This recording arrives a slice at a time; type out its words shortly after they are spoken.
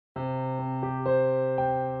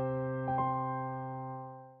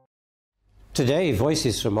Today,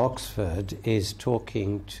 Voices from Oxford is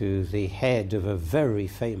talking to the head of a very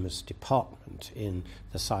famous department in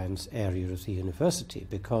the science area of the university,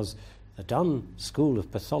 because the Dunn School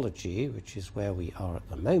of Pathology, which is where we are at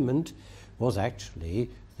the moment, was actually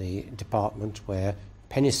the department where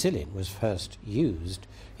penicillin was first used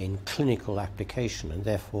in clinical application, and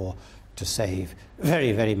therefore to save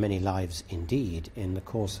very, very many lives indeed in the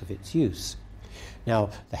course of its use. Now,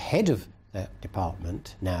 the head of that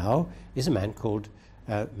department now is a man called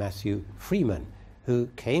Matthew Freeman, who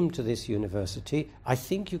came to this university. I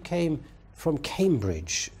think you came from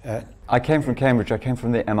Cambridge. I came from Cambridge. I came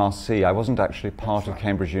from the MRC. I wasn't actually part of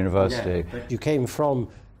Cambridge University. Yeah, you came from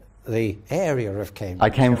the area of Cambridge. I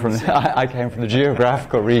came from the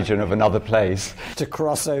geographical region of another place. To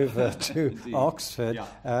cross over to Oxford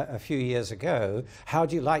a few years ago. How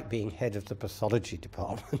do you like being head of the pathology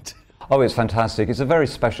department? Oh, it's fantastic. It's a very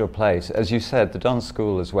special place. As you said, the Dunn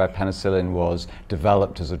School is where penicillin was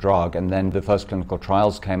developed as a drug, and then the first clinical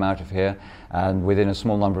trials came out of here, and within a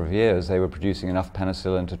small number of years they were producing enough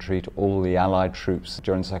penicillin to treat all the Allied troops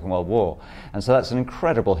during the Second World War. And so that's an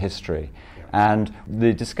incredible history. And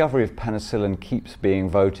the discovery of penicillin keeps being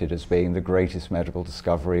voted as being the greatest medical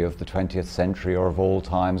discovery of the 20th century or of all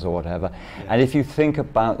times or whatever. And if you think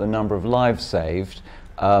about the number of lives saved,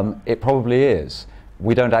 it probably is.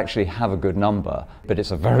 We don't actually have a good number, but it's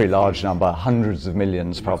a very large number, hundreds of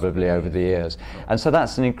millions probably over the years. And so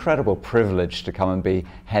that's an incredible privilege to come and be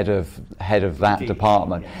head of that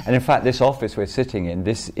department. And in fact, this office we're sitting in,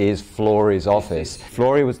 this is Florey's office.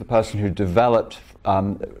 Florey was the person who developed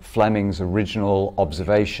Fleming's original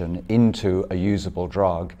observation into a usable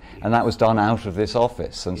drug, and that was done out of this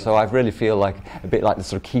office. And so I really feel like a bit like the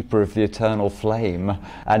sort of keeper of the eternal flame.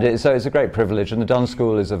 And so it's a great privilege. And the Dunn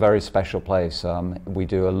School is a very special place. We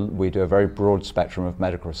do a very broad spectrum of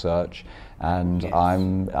medical research, and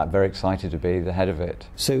I'm very excited to be the head of it.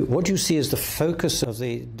 So what do you see as the focus of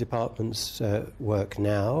the department's work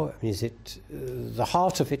now? I mean, is it the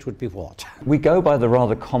heart of it would be what? We go by the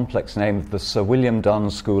rather complex name of the Sir William Dunn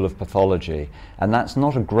School of Pathology, and that's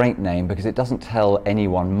not a great name because it doesn't tell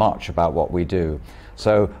anyone much about what we do.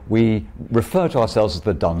 So we refer to ourselves as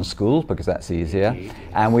the Dunn School because that's easier,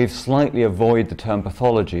 and we've slightly avoided the term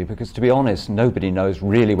pathology because, to be honest, nobody knows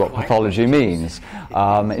really what pathology means.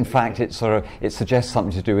 In fact, it suggests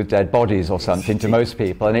something to do with dead bodies or something to most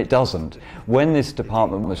people, and it doesn't. When this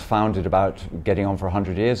department was founded about getting on for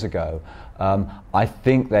 100 years ago, I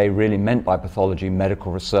think they really meant by pathology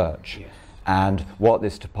medical research. And what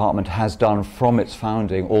this department has done from its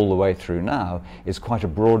founding all the way through now is quite a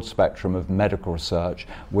broad spectrum of medical research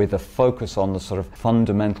with a focus on the sort of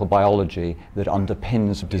fundamental biology that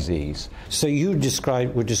underpins disease. So you would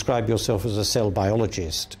describe yourself as a cell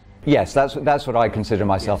biologist? Yes, that's what I consider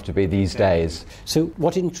myself to be these days. So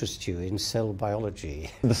what interests you in cell biology?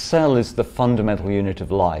 The cell is the fundamental unit of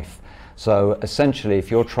life. So essentially, if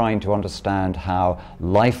you're trying to understand how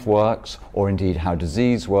life works, or indeed how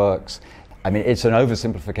disease works, I mean, it's an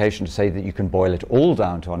oversimplification to say that you can boil it all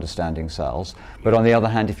down to understanding cells, but on the other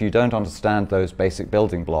hand, if you don't understand those basic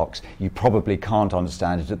building blocks, you probably can't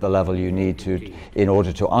understand it at the level you need to in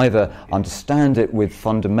order to either understand it at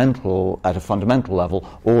a fundamental level,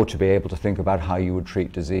 or to be able to think about how you would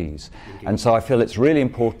treat disease. And so I feel it's really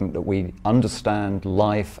important that we understand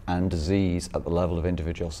life and disease at the level of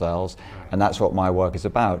individual cells, and that's what my work is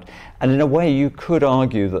about. And in a way, you could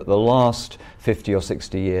argue that the last 50 or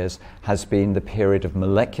 60 years has been the period of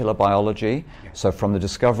molecular biology. So from the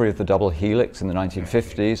discovery of the double helix in the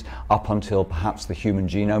 1950s up until perhaps the Human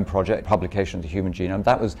Genome Project, publication of the Human Genome,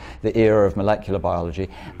 that was the era of molecular biology.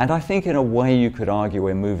 And I think in a way you could argue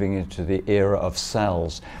we're moving into the era of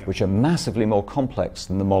cells, which are massively more complex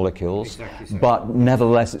than the molecules, but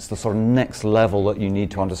nevertheless it's the sort of next level that you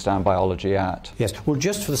need to understand biology at. Yes, well,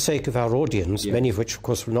 just for the sake of our audience, many of which of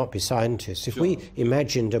course will not be scientists, if we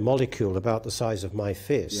imagined a molecule about the size of my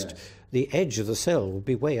fist, the edge of the cell will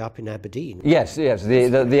be way up in Aberdeen. Yes, the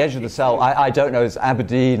edge of the cell, I don't know, it's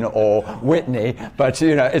Aberdeen or Whitney, but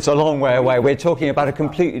it's a long way away. We're talking about a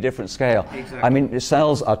completely different scale. Exactly. I mean, the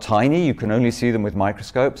cells are tiny, you can only see them with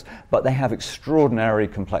microscopes, but they have extraordinary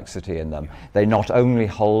complexity in them. They not only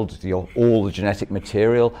hold all the genetic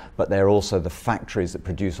material, but they're also the factories that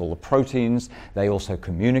produce all the proteins. They also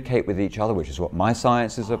communicate with each other, which is what my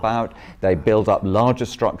science is about. They build up larger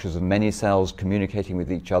structures of many cells communicating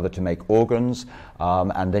with each other to make make organs,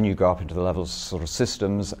 and then you go up into the levels of sort of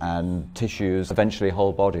systems and tissues, eventually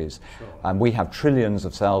whole bodies. And we have trillions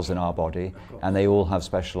of cells in our body, and they all have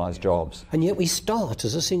specialized jobs. And yet we start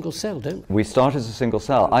as a single cell, don't we? We start as a single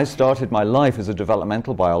cell. I started my life as a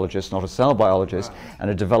developmental biologist, not a cell biologist, and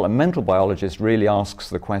a developmental biologist really asks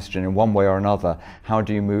the question in one way or another, how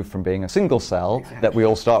do you move from being a single cell that we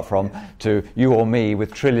all start from to you or me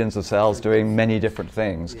with trillions of cells doing many different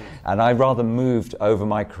things? And I rather moved over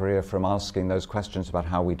my career from asking those questions about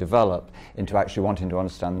how we develop into actually wanting to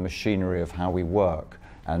understand the machinery of how we work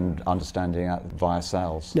and understanding that via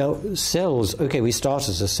cells. Now, cells, okay, we start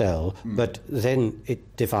as a cell, but then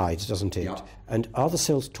it divides, doesn't it? Yeah. And are the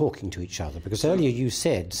cells talking to each other? Because earlier you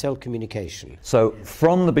said cell communication. So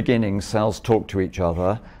from the beginning, cells talk to each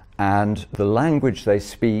other, and the language they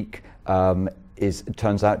speak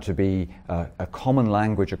turns out to be a common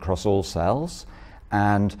language across all cells,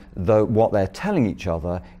 and what they're telling each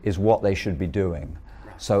other is what they should be doing.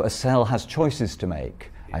 So a cell has choices to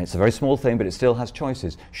make. And it's a very small thing, but it still has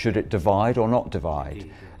choices. Should it divide or not divide?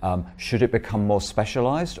 Should it become more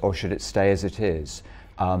specialized or should it stay as it is?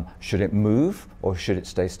 Should it move or should it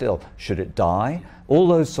stay still? Should it die? All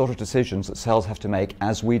those sort of decisions that cells have to make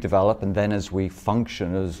as we develop and then as we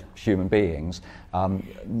function as human beings.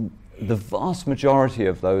 The vast majority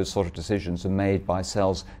of those sort of decisions are made by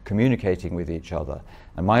cells communicating with each other.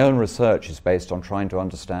 And my own research is based on trying to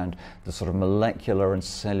understand the sort of molecular and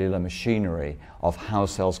cellular machinery of how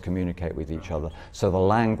cells communicate with each other. So the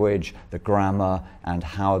language, the grammar, and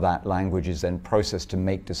how that language is then processed to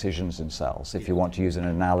make decisions in cells, if you want to use an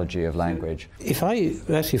analogy of language. If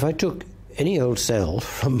I took any old cell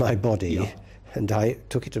from my body and I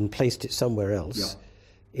took it and placed it somewhere else,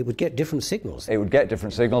 it would get different signals. It would get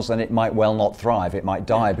different signals, and it might well not thrive. It might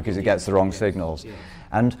die because it gets the wrong signals.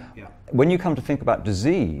 And when you come to think about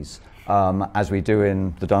disease, as we do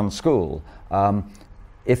in the Dunn School,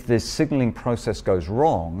 if this signaling process goes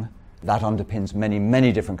wrong, that underpins many,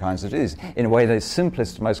 many different kinds of disease. In a way, the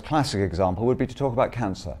simplest, most classic example would be to talk about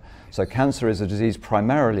cancer. So cancer is a disease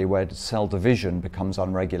primarily where cell division becomes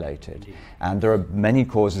unregulated. And there are many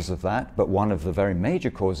causes of that, but one of the very major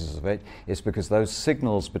causes of it is because those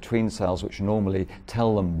signals between cells which normally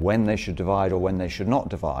tell them when they should divide or when they should not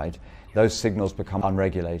divide, those signals become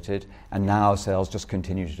unregulated, and now cells just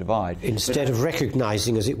continue to divide. Instead of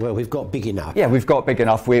recognizing, as it were, we've got big enough. Yeah, we've got big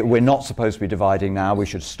enough. We're not supposed to be dividing now. We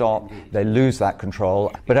should stop. They lose that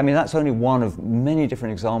control. But I mean, that's only one of many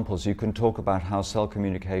different examples. You can talk about how cell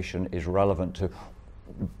communication is relevant to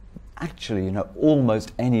actually,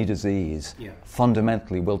 almost any disease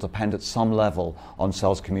fundamentally will depend at some level on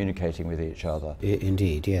cells communicating with each other.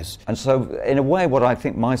 Indeed, yes. And so, in a way, what I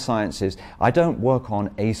think my science is, I don't work on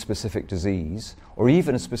a specific disease or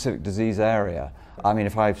even a specific disease area. I mean,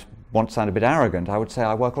 if I want to sound a bit arrogant, I would say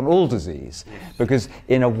I work on all disease, because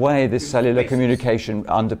in a way, this cellular communication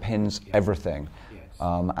underpins everything.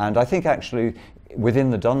 And I think actually, within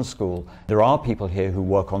the Dunn School, there are people here who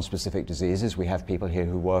work on specific diseases. We have people here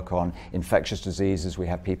who work on infectious diseases. We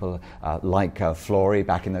have people like Florey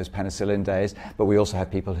back in those penicillin days. But we also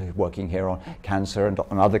have people who are working here on cancer and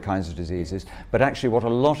on other kinds of diseases. But actually what a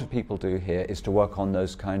lot of people do here is to work on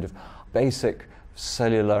those kind of basic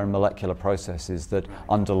cellular and molecular processes that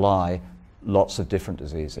underlie lots of different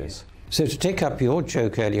diseases. So to take up your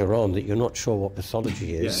joke earlier on that you're not sure what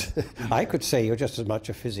pathology is, I could say you're just as much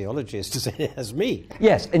a physiologist as me.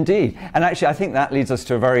 Yes, indeed. And actually I think that leads us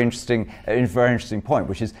to a very interesting point,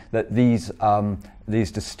 which is that these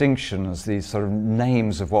distinctions, these sort of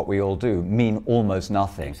names of what we all do, mean almost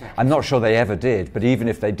nothing. Exactly. I'm not sure they ever did, but even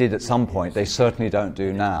if they did at some point, they certainly don't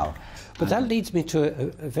do now. But that leads me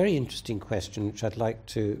to a very interesting question which I'd like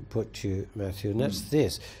to put to you, Matthew, and that's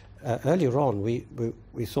this. Earlier on,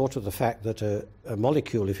 we thought of the fact that a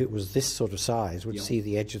molecule, if it was this sort of size, would see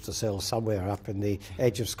the edge of the cell somewhere up in the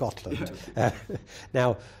edge of Scotland.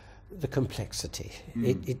 Now, the complexity.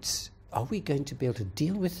 Are we going to be able to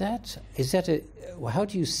deal with that? Is that how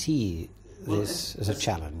do you see this as a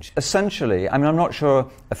challenge? Essentially, I mean, I'm not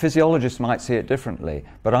sure, a physiologist might see it differently,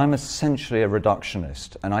 but I'm essentially a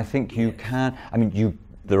reductionist, and I think you can, I mean,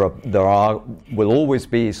 there will always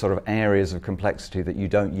be sort of areas of complexity that you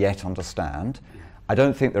don't yet understand. I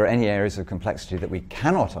don't think there are any areas of complexity that we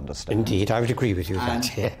cannot understand. Indeed, I would agree with you with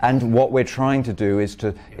that. And what we're trying to do is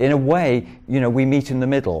to, in a way, we meet in the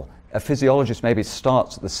middle. a physiologist maybe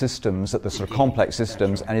starts at the systems, at the sort of complex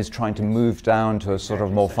systems, and is trying to move down to a sort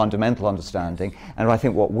of more fundamental understanding. And I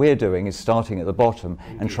think what we're doing is starting at the bottom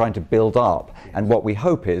and trying to build up. And what we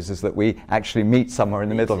hope is that we actually meet somewhere in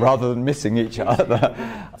the middle rather than missing each other.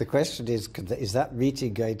 The question is that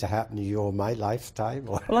meeting going to happen in your or my lifetime?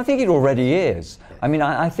 Or? Well, I think it already is. I mean,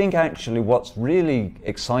 I think actually what's really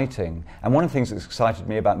exciting, and one of the things that's excited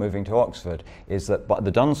me about moving to Oxford, is that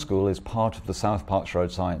the Dunn School is part of the South Parks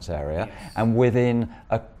Road Science area, and within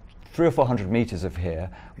 300 or 400 metres of here,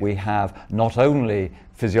 we have not only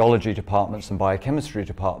physiology departments and biochemistry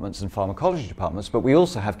departments and pharmacology departments, but we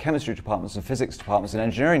also have chemistry departments and physics departments and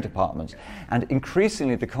engineering departments. And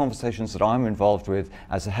increasingly the conversations that I'm involved with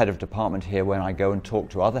as the head of department here when I go and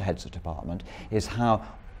talk to other heads of department is how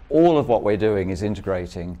all of what we're doing is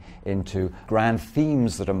integrating into grand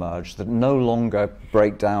themes that emerge that no longer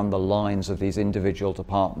break down the lines of these individual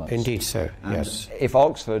departments. Indeed so, and yes. If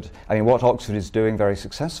Oxford, I mean, what Oxford is doing very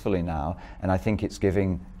successfully now, and I think it's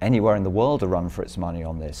giving anywhere in the world a run for its money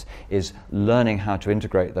on this, is learning how to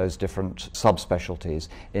integrate those different subspecialties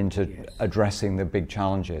into addressing the big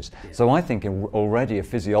challenges. So I think already a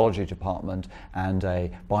physiology department and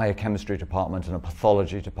a biochemistry department and a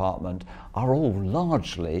pathology department are all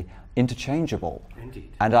largely interchangeable. Indeed.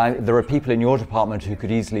 And there are people in your department who could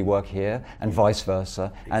easily work here, and vice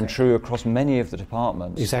versa, and true across many of the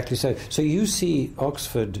departments. Exactly so. So you see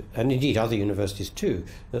Oxford, and indeed other universities too,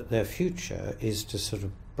 that their future is to sort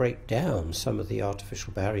of break down some of the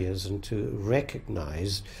artificial barriers and to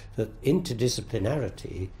recognise that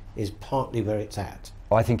interdisciplinarity is partly where it's at.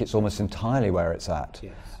 I think it's almost entirely where it's at.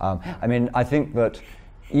 Yes. I mean, I think that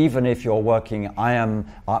even if you're working,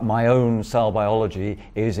 my own cell biology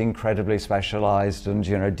is incredibly specialised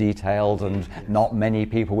and detailed, and not many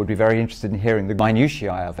people would be very interested in hearing the minutiae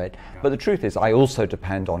of it. But the truth is, I also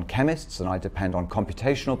depend on chemists, and I depend on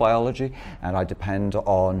computational biology, and I depend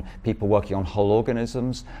on people working on whole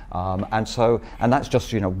organisms, and that's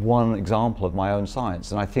just one example of my own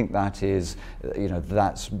science. And I think that is,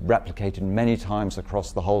 that's replicated many times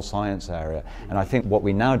across the whole science area. And I think what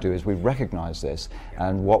we now do is we recognise this,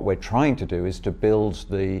 and what we're trying to do is to build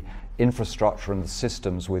the infrastructure and the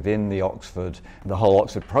systems within the whole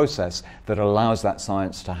Oxford process that allows that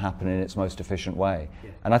science to happen in its most efficient way.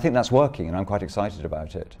 And I think that's working, and I'm quite excited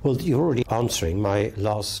about it. Well, you're already answering my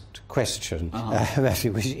last question,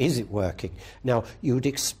 Matthew, which is it working? Now, you would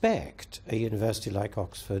expect a university like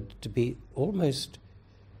Oxford to be almost,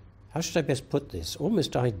 how should I best put this,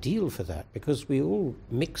 almost ideal for that, because we all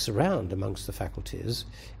mix around amongst the faculties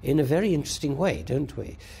in a very interesting way, don't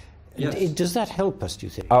we? Yes. Does that help us, do you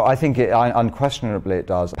think? Oh, I think unquestionably it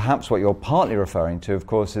does. Perhaps what you're partly referring to, of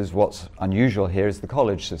course, is what's unusual here is the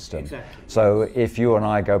college system. Exactly. So if you and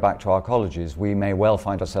I go back to our colleges, we may well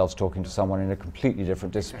find ourselves talking to someone in a completely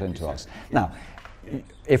different discipline to us. Now,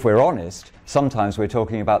 if we're honest, sometimes we're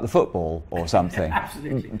talking about the football or something.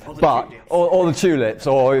 Absolutely. Or the tulips,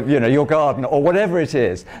 or your garden, or whatever it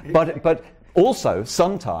is. But also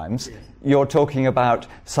sometimes you're talking about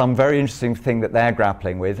some very interesting thing that they're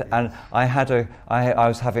grappling with. And I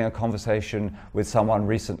was having a conversation with someone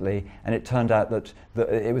recently, and it turned out that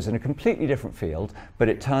it was in a completely different field, but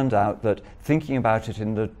it turned out that thinking about it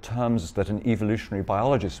in the terms that an evolutionary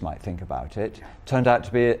biologist might think about it turned out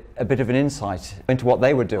to be a bit of an insight into what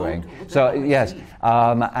they were doing. So yes,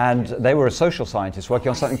 and they were a social scientist working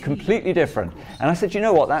on something completely different. And I said, you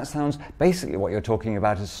know what, that sounds basically what you're talking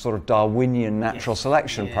about is a sort of Darwinian natural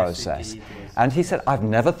selection process. And he said, I've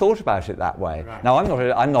never thought about it that way. Right. Now,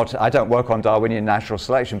 I don't work on Darwinian natural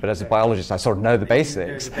selection, but as a biologist, I sort of know the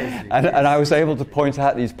basics. And I was able to point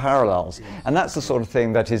out these parallels. And that's the sort of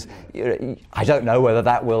thing that is, I don't know whether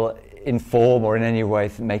that will inform or in any way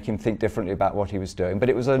make him think differently about what he was doing. But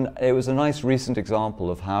it was a nice recent example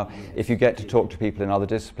of how, if you get to talk to people in other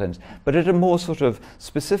disciplines, but at a more sort of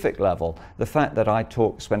specific level, the fact that I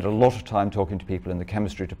spend a lot of time talking to people in the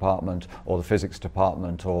chemistry department or the physics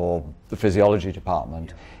department or the physiology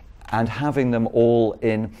department, and having them all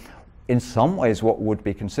in some ways what would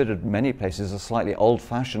be considered many places a slightly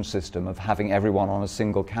old-fashioned system of having everyone on a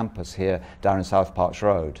single campus here down in South Parks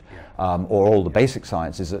Road, or all the basic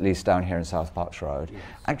sciences at least down here in South Parks Road.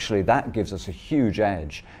 Actually, that gives us a huge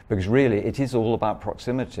edge, because really it is all about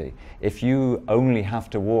proximity. If you only have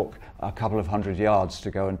to walk a couple of 100 yards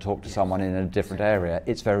to go and talk to someone in a different area,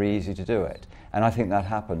 it's very easy to do it. And I think that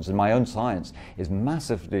happens. And my own science is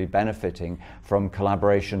massively benefiting from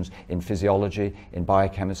collaborations in physiology, in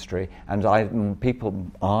biochemistry, and people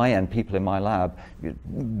in my lab,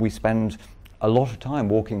 we spend a lot of time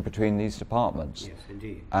walking between these departments. Yes,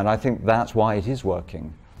 indeed. And I think that's why it is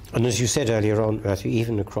working. And as you said earlier on, Matthew,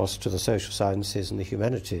 even across to the social sciences and the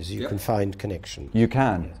humanities, you can find connection. You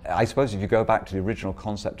can. I suppose if you go back to the original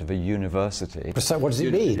concept of a university... So what does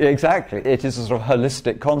it mean? Exactly. It is a sort of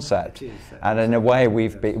holistic concept. And in a way,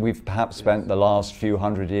 we've perhaps spent the last few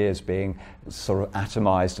hundred years being sort of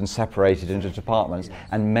atomized and separated into departments,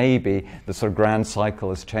 and maybe the sort of grand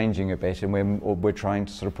cycle is changing a bit, and we're trying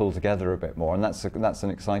to sort of pull together a bit more, and that's an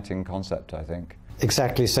exciting concept, I think.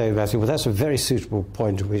 Exactly so, Matthew. Well, that's a very suitable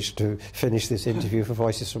point at which to finish this interview for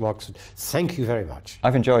Voices from Oxford. Thank you very much.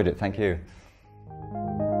 I've enjoyed it. Thank you.